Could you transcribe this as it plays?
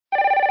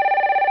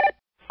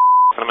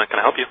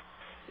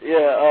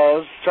Yeah, I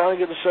was trying to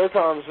get the show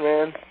times,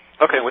 man.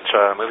 Okay, which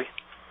movie?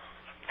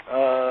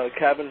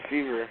 Cabin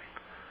Fever.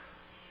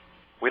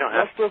 We don't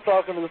have... Am I still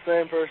talking to the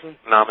same person?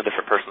 No, I'm a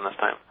different person this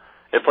time.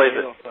 It plays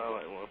it. You don't sound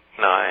like one.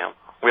 No, I am.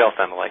 We all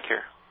sound alike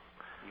here.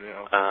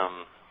 Yeah.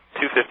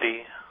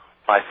 250,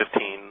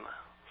 515,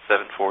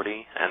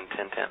 740, and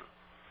 1010.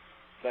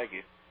 Thank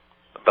you.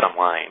 But I'm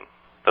lying.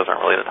 Those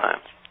aren't really the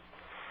times.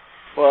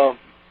 Well,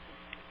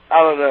 I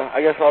don't know.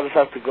 I guess I'll just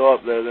have to go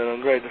up there then.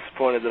 I'm very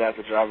disappointed that I have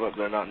to drive up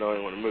there not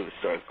knowing when the movie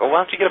starts. Well,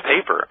 why don't you get a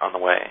paper on the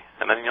way,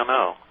 and then you'll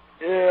know.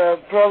 Yeah,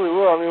 probably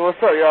will. I mean,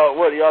 what's up, y'all?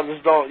 What, y'all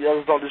just don't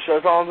do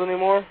show times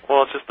anymore?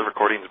 Well, it's just the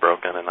recording's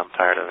broken, and I'm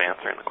tired of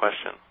answering the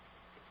question.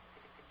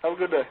 Have a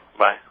good day.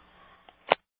 Bye.